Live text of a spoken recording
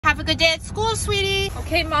a good day at school, sweetie.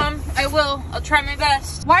 Okay, Mom, I will. I'll try my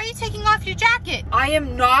best. Why are you taking off your jacket? I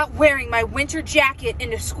am not wearing my winter jacket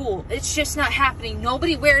into school. It's just not happening.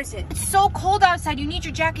 Nobody wears it. It's so cold outside. You need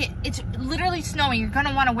your jacket. It's literally snowing. You're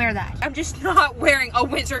gonna want to wear that. I'm just not wearing a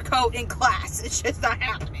winter coat in class. It's just not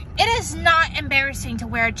happening. It is not embarrassing to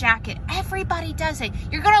wear a jacket. Everybody does it.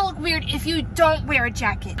 You're gonna look weird if you don't wear a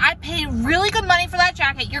jacket. I paid really good money for that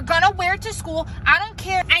jacket. You're gonna wear it to school. I don't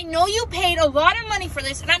care. I know you paid a lot of money for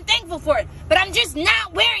this and I'm thankful for it, but I'm just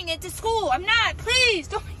not wearing it to school. I'm not. Please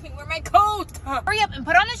don't make me wear my coat. Hurry up and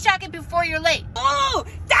put on this jacket before you're late. Oh,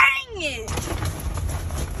 dang it.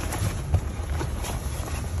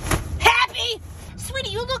 Happy? Sweetie,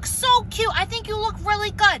 you look so cute. I think you look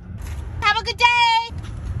really good. Have a good day.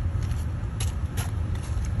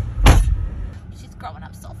 She's growing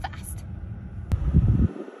up so fast.